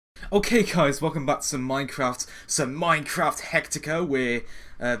Okay guys, welcome back to some Minecraft Hectica, where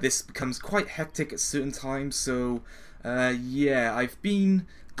this becomes quite hectic at certain times. So yeah, I've been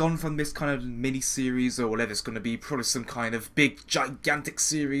gone from this kind of mini-series, or whatever it's going to be, probably some kind of big gigantic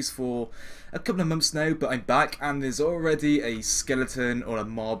series for a couple of months now, but I'm back and there's already a skeleton or a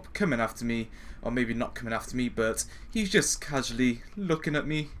mob coming after me, or maybe not coming after me, but he's just casually looking at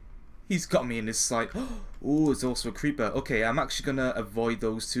me. He's got me in his sight. Oh, it's also a creeper. Okay, I'm actually gonna avoid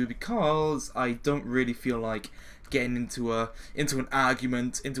those two because I don't really feel like getting into an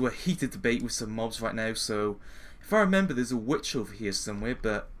argument, into a heated debate with some mobs right now. So, if I remember, there's a witch over here somewhere.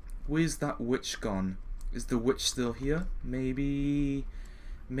 But where's that witch gone? Is the witch still here? Maybe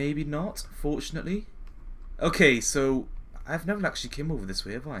not. Fortunately. Okay, so I've never actually came over this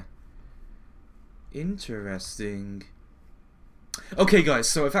way, have I? Interesting. Okay guys,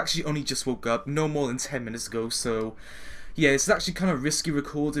 so I've actually only just woke up, no more than 10 minutes ago, so yeah, it's actually kind of risky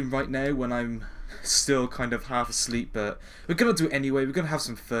recording right now when I'm still kind of half asleep, but we're gonna do it anyway. We're gonna have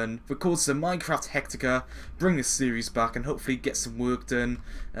some fun, record some Minecraft Hectica, bring this series back, and hopefully get some work done.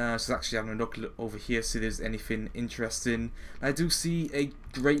 So actually having a look over here, see if there's anything interesting. I do see a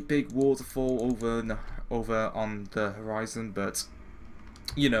great big waterfall over on the horizon, but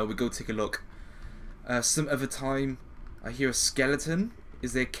you know, we go take a look some other time. I hear a skeleton.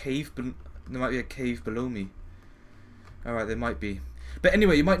 Is there a cave? There might be a cave below me. Alright, there might be. But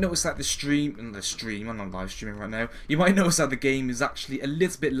anyway, you might notice that I'm not live streaming right now. You might notice that the game is actually a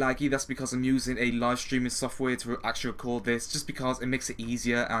little bit laggy. That's because I'm using a live streaming software to actually record this, just because it makes it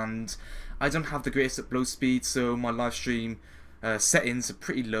easier, and I don't have the greatest upload speed, so my live stream settings are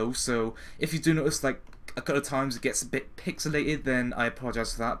pretty low. So if you do notice like a couple of times it gets a bit pixelated, then I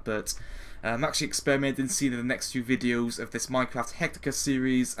apologize for that, but I'm actually experimenting to see that the next few videos of this Minecraft Hectica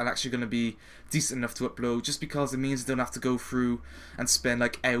series are actually going to be decent enough to upload, just because it means I don't have to go through and spend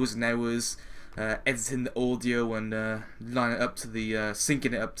like hours and hours editing the audio and line it up to the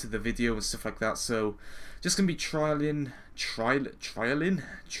syncing it up to the video and stuff like that. So just going to be trial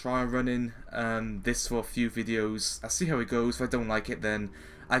running this for a few videos. I'll see how it goes. If I don't like it, then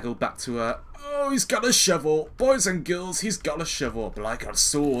I go back to oh, he's got a shovel, boys and girls, he's got a shovel, but I got a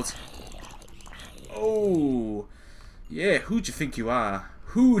sword. Oh, yeah, who do you think you are?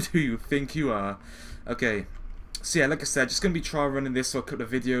 Who do you think you are? Okay, so yeah, like I said, just going to be trying running this for a couple of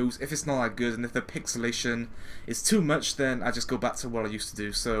videos. If it's not that good, and if the pixelation is too much, then I just go back to what I used to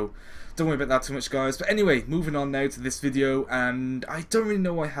do. So, don't worry about that too much, guys. But anyway, moving on now to this video, and I don't really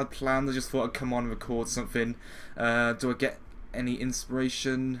know what I had planned. I just thought I'd come on and record something. Do I get any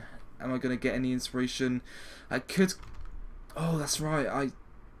inspiration? Am I going to get any inspiration? I could... Oh, that's right,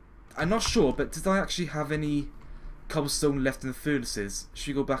 I'm not sure, but did I actually have any cobblestone left in the furnaces? Should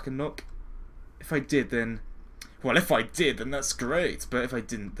we go back and look? If I did, then... Well, if I did, then that's great. But if I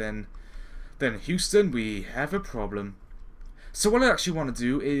didn't, then Houston, we have a problem. So what I actually want to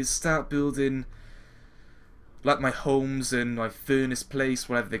do is start building like my homes and my furnace place,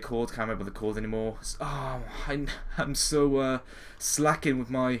 whatever they're called. Can't remember what they're called anymore. Oh, I'm so slacking with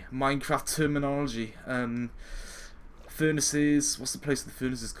my Minecraft terminology. Furnaces. What's the place the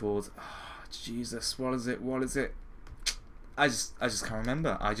furnace is called? Oh, Jesus, what is it? What is it? I just can't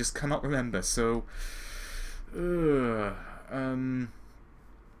remember. I just cannot remember. So, it will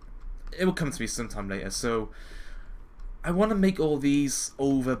come to me sometime later. So, I want to make all these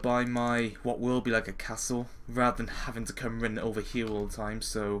over by my what will be like a castle, rather than having to come run over here all the time.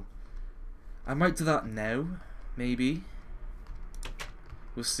 So, I might do that now, maybe.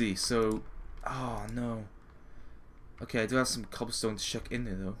 We'll see. So, oh no. Okay, I do have some cobblestone to chuck in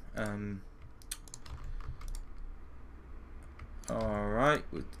there though. Alright,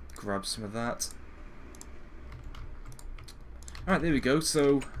 we'll grab some of that. Alright, there we go.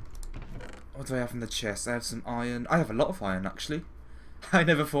 So, what do I have in the chest? I have some iron. I have a lot of iron actually. I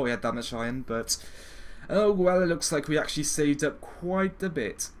never thought we had that much iron, but oh well, it looks like we actually saved up quite a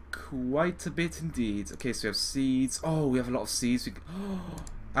bit. Quite a bit indeed. Okay, so we have seeds. Oh, we have a lot of seeds.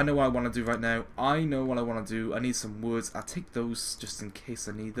 I know what I want to do right now. I know what I want to do. I need some wood. I'll take those just in case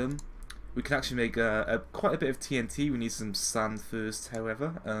I need them. We can actually make quite a bit of TNT. We need some sand first,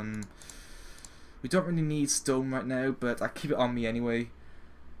 however. We don't really need stone right now, but I keep it on me anyway.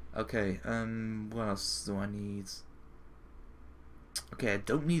 Okay, what else do I need? Okay, I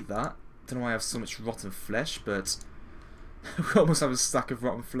don't need that. Don't know why I have so much rotten flesh, but we almost have a stack of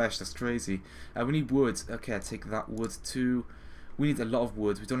rotten flesh. That's crazy. We need wood. Okay, I take that wood too. We need a lot of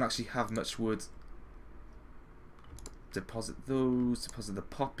wood. We don't actually have much wood. Deposit those. Deposit the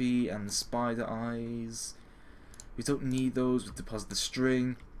poppy and the spider eyes. We don't need those. We deposit the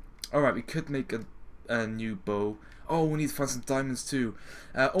string. Alright, we could make a a new bow. Oh, we need to find some diamonds too.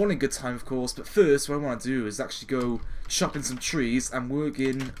 All in good time, of course. But first, what I want to do is actually go chopping some trees and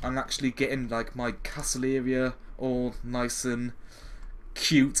working on actually getting like my castle area all nice and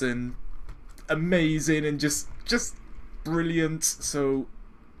cute and amazing and just brilliant. So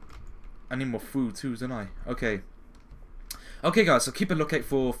I need more food too, don't I? Okay. Okay, guys. So keep a lookout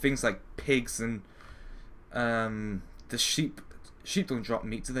for things like pigs and the sheep. Sheep don't drop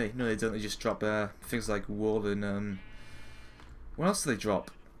meat, do they? No, they don't. They just drop things like wool and what else do they drop?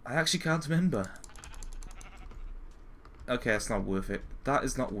 I actually can't remember. Okay, that's not worth it. That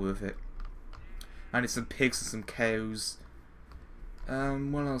is not worth it. I need some pigs and some cows.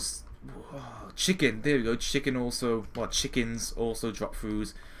 What else? Oh, chicken. There we go. Chicken also. Well, chickens also drop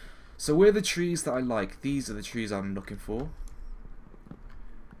food. So where are the trees that I like? These are the trees I'm looking for.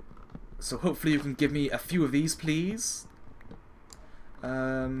 So hopefully you can give me a few of these, please.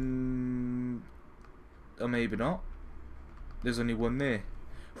 Or maybe not. There's only one there.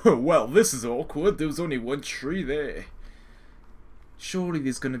 Well, this is awkward. There was only one tree there. Surely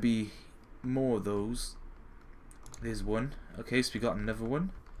there's going to be more of those. There's one. Okay, so we got another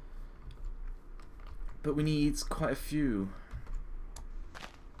one. But we need quite a few.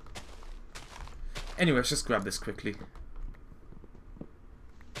 Anyway, let's just grab this quickly.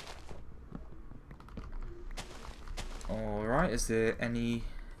 Alright, is there any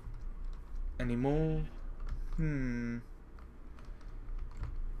more?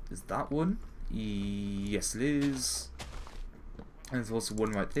 Is that one? Yes, it is. And there's also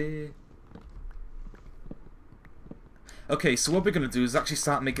one right there. Okay, so what we're going to do is actually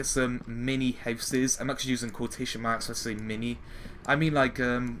start making some mini houses. I'm actually using quotation marks when I say mini. I mean like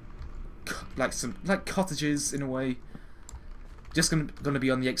some cottages in a way. Just gonna be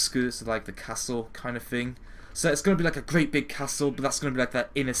on the outskirts of like the castle kind of thing. So it's going to be like a great big castle, but that's going to be like that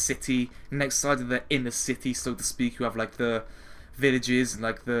inner city. And outside of the inner city, so to speak, you have like the villages and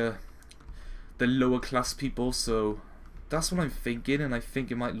like the lower class people. So that's what I'm thinking, and I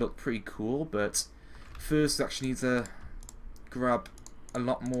think it might look pretty cool. But first, I actually need to grab a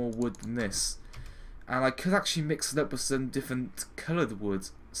lot more wood than this. And I could actually mix it up with some different coloured wood.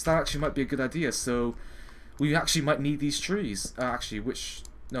 So that actually might be a good idea. So we actually might need these trees. No,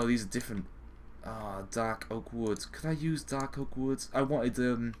 these are different. Dark oak wood. Could I use dark oak wood? I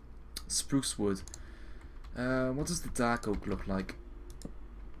wanted spruce wood. What does the dark oak look like?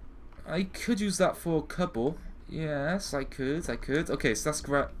 I could use that for a couple. Yes, I could. Okay, so that's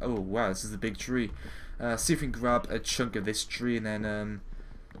grab. Oh wow, this is a big tree. See if we can grab a chunk of this tree and then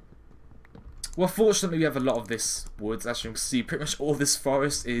well, fortunately we have a lot of this wood. As you can see, pretty much all this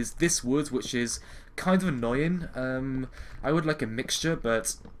forest is this wood, which is kind of annoying. I would like a mixture,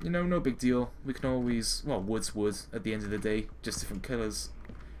 but you know, no big deal. We can always, well, wood's wood at the end of the day, just different colours.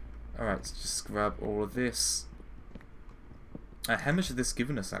 Alright, let's just grab all of this. How much has this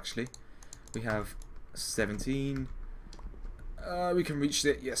given us actually? We have 17. We can reach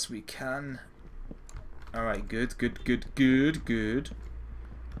it. Yes, we can. Alright, good.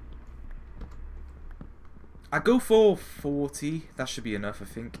 I go for 40. That should be enough, I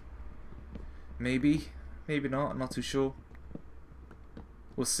think. Maybe not. I'm not too sure.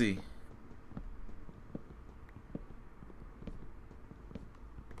 We'll see.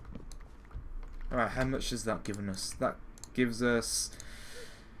 Alright, how much has that given us? That gives us...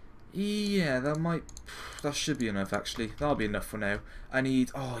 yeah, that should be enough, actually. That'll be enough for now. I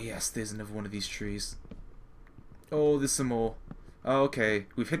need... oh, yes, there's another one of these trees. Oh, there's some more. Okay,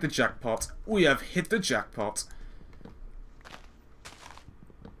 we've hit the jackpot. We have hit the jackpot.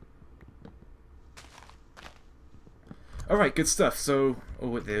 Alright, good stuff. So, oh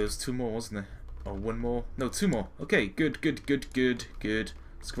wait, there was 2 more, wasn't there? Oh, 1 more. No, 2 more. Okay, good.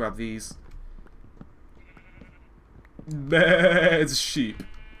 Let's grab these. There's a sheep.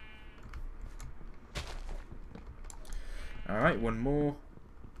 Alright, 1 more.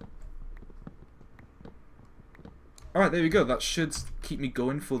 Alright, there we go. That should keep me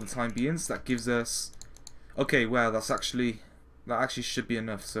going for the time being. So that gives us... okay, wow, that actually should be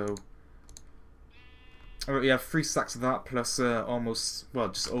enough, so... alright, we have 3 stacks of that, plus almost, well,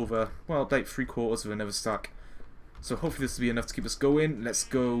 just over, well, about 3/4 of another stack. So hopefully this will be enough to keep us going. Let's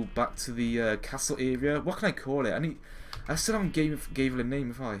go back to the castle area. What can I call it? I still haven't gave it a name,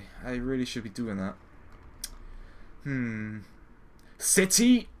 have I? I really should be doing that.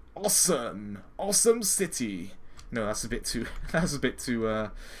 City? Awesome! Awesome city! No, that's a bit too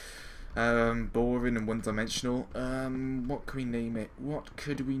boring and one-dimensional. What can we name it? What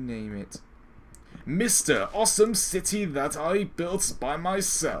could we name it? Mr. Awesome City that I built by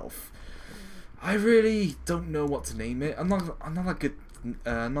myself. I really don't know what to name it. I'm not that good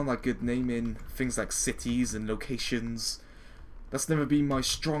not that good naming things like cities and locations. That's never been my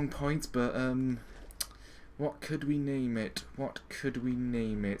strong point, but what could we name it? What could we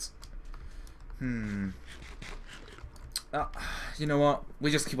name it? You know what?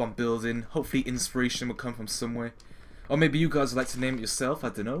 We just keep on building. Hopefully inspiration will come from somewhere. Or maybe you guys would like to name it yourself. I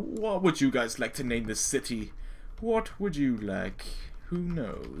don't know. What would you guys like to name this city? What would you like? Who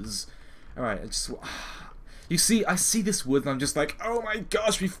knows? Alright, I just... You see, I see this wood and I'm just like, oh my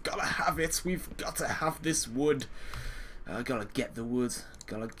gosh, we've got to have it. We've got to have this wood. I gotta get the wood.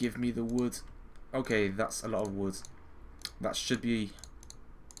 Gotta give me the wood. Okay, that's a lot of wood. That should be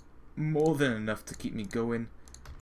more than enough to keep me going.